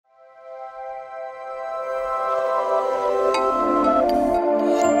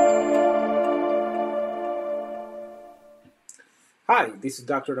Hi, this is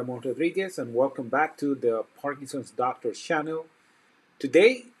Dr. Ramon Rodriguez, and welcome back to the Parkinson's Doctors channel.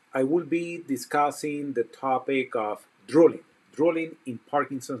 Today, I will be discussing the topic of drooling in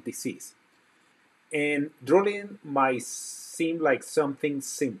Parkinson's disease. And drooling might seem like something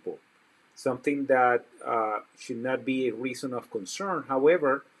simple, something that should not be a reason of concern.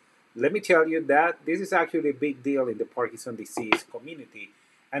 However, let me tell you that this is actually a big deal in the Parkinson's disease community.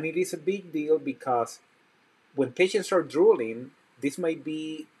 And it is a big deal because when patients are drooling, this might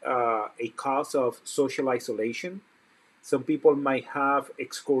be a cause of social isolation. Some people might have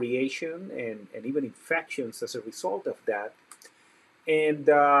excoriation and even infections as a result of that. And,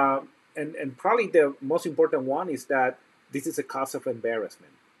 uh, and probably the most important one is that this is a cause of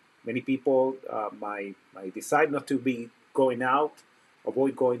embarrassment. Many people might decide not to be going out,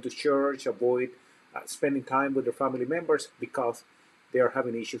 avoid going to church, avoid spending time with their family members because they are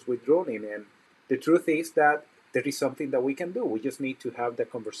having issues with drooling. And the truth is that there is something that we can do. We just need to have the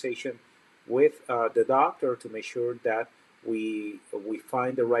conversation with the doctor to make sure that we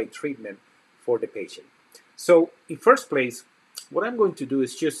find the right treatment for the patient. So, in first place, what I'm going to do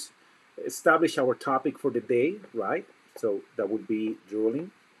is just establish our topic for the day, right? So that would be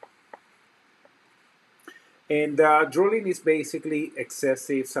drooling. And drooling is basically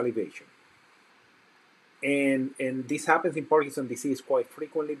excessive salivation. And this happens in Parkinson's disease quite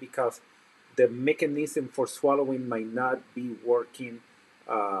frequently because the mechanism for swallowing might not be working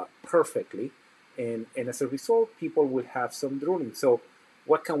perfectly. And as a result, people will have some drooling. So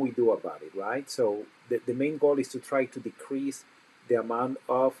what can we do about it, right? So the main goal is to try to decrease the amount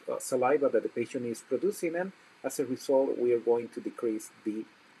of saliva that the patient is producing. And as a result, we are going to decrease the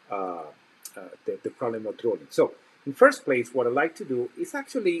problem of drooling. So in first place, what I like to do is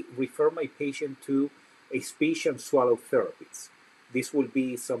actually refer my patient to a speech and swallow therapist. This will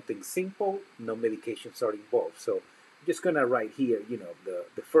be something simple, no medications are involved. So I'm just gonna write here,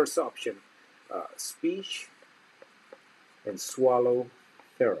 the first option, speech and swallow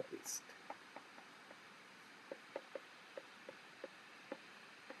therapist.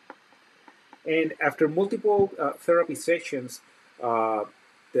 And after multiple therapy sessions,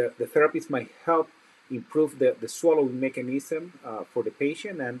 the therapist might help improve the swallowing mechanism for the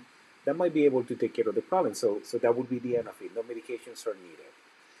patient, and that might be able to take care of the problem. So that would be the end of it. No medications are needed.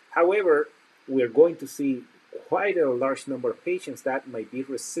 However, we are going to see quite a large number of patients that might be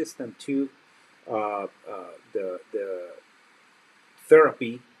resistant to the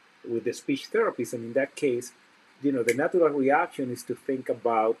therapy with the speech therapist. And in that case, the natural reaction is to think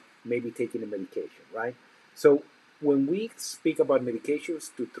about maybe taking a medication, right? So when we speak about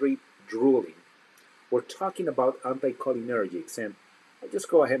medications to treat drooling, we're talking about anticholinergics. And I'll just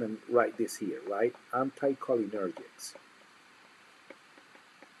go ahead and write this here, right? Anticholinergics.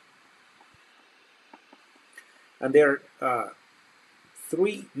 And there are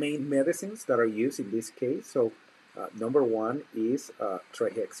three main medicines that are used in this case. So number one is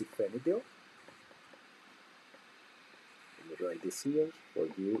trihexyphenidyl. Let me write this here for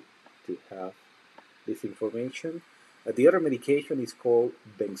you to have this information. The other medication is called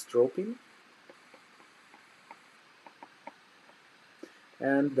benztropine.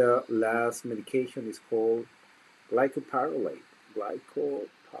 And the last medication is called glycopyrrolate.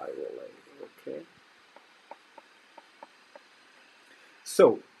 Okay.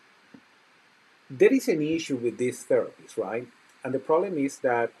 So there is an issue with these therapies, right? And the problem is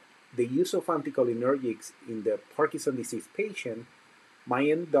that the use of anticholinergics in the Parkinson's disease patient might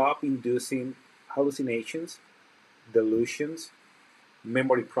end up inducing hallucinations, delusions,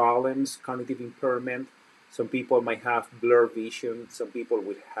 memory problems, cognitive impairment. Some people might have blurred vision. Some people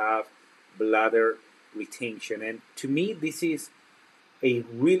will have bladder retention. And to me, this is a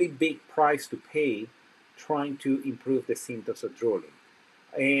really big price to pay trying to improve the symptoms of drooling.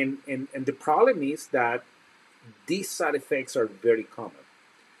 And the problem is that these side effects are very common.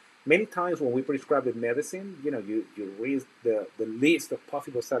 Many times when we prescribe the medicine, you read the list of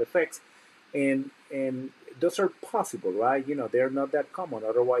possible side effects, and those are possible, right? They're not that common.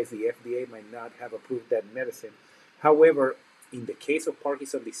 Otherwise, the FDA might not have approved that medicine. However, in the case of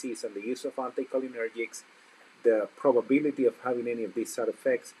Parkinson's disease and the use of anticholinergics, the probability of having any of these side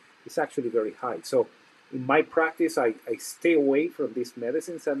effects is actually very high. So in my practice, I stay away from these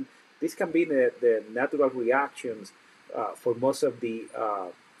medicines, and this can be the natural reactions for most of the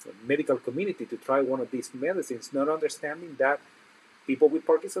medical community to try one of these medicines, not understanding that people with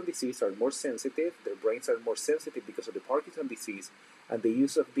Parkinson's disease are more sensitive, their brains are more sensitive because of the Parkinson's disease, and the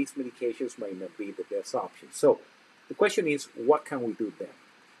use of these medications might not be the best option. So the question is, what can we do then?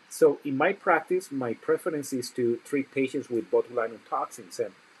 So in my practice, my preference is to treat patients with botulinum toxins.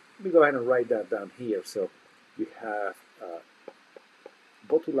 And let me go ahead and write that down here. So you have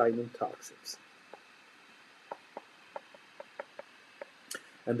botulinum toxins.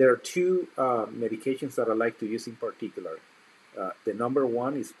 And there are two medications that I like to use in particular. The number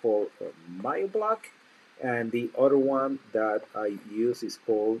one is called Myoblock, and the other one that I use is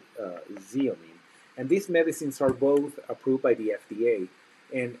called Xeomin. And these medicines are both approved by the FDA.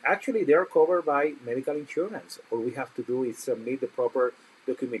 And actually, they are covered by medical insurance. All we have to do is submit the proper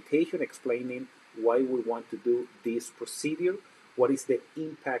documentation explaining why we want to do this procedure, what is the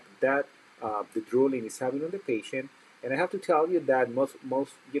impact that the drooling is having on the patient. And I have to tell you that most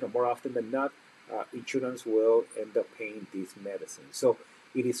more often than not, insurance will end up paying these medicines. So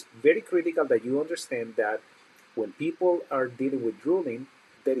it is very critical that you understand that when people are dealing with drooling,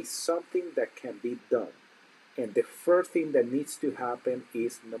 there is something that can be done. And the first thing that needs to happen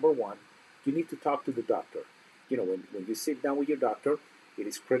is, number one, you need to talk to the doctor. When you sit down with your doctor, it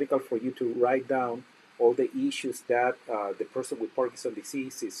is critical for you to write down all the issues that the person with Parkinson's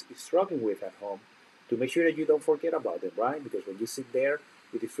disease is struggling with at home, to make sure that you don't forget about them, right? Because when you sit there,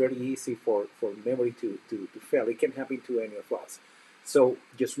 it is very easy for memory to fail. It can happen to any of us. So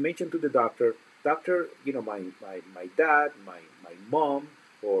just mention to the doctor, my dad, my mom,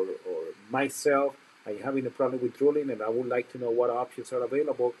 or myself, I'm having a problem with drooling, and I would like to know what options are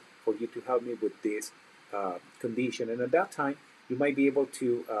available for you to help me with this condition. And at that time, you might be able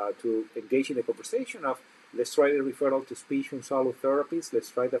to engage in a conversation of, let's try the referral to speech and swallow therapies. Let's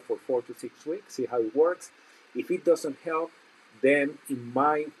try that for 4 to 6 weeks, see how it works. If it doesn't help, then in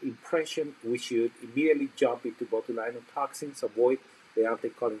my impression, we should immediately jump into botulinum toxins, avoid the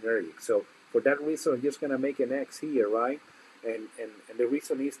anticholinergic. So for that reason, I'm just going to make an X here, right? And the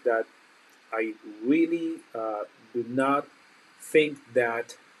reason is that I really do not think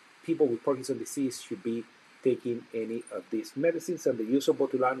that people with Parkinson's disease should be taking any of these medicines, and the use of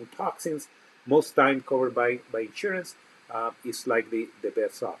botulinum toxins, most time covered by insurance, is likely the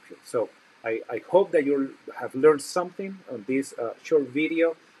best option. So I hope that you have learned something on this short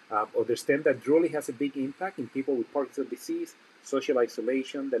video. Understand that drooling has a big impact in people with Parkinson's disease, social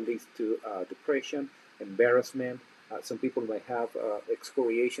isolation that leads to depression, embarrassment. Some people might have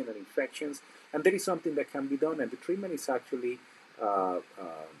excoriation and infections, and there is something that can be done, and the treatment is actually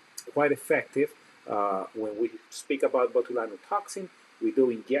quite effective. When we speak about botulinum toxin, we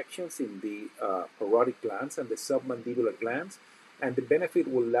do injections in the parotid glands and the submandibular glands, and the benefit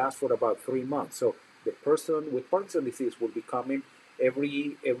will last for about 3 months. So the person with Parkinson's disease will be coming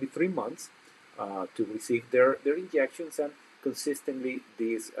every 3 months to receive their injections, and consistently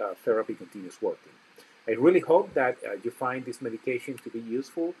this therapy continues working. I really hope that you find this medication to be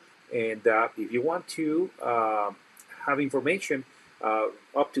useful, and if you want to have information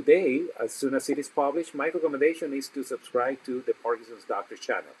up to date as soon as it is published, my recommendation is to subscribe to the Parkinson's Doctor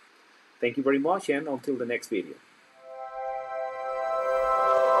channel. Thank you very much, and until the next video.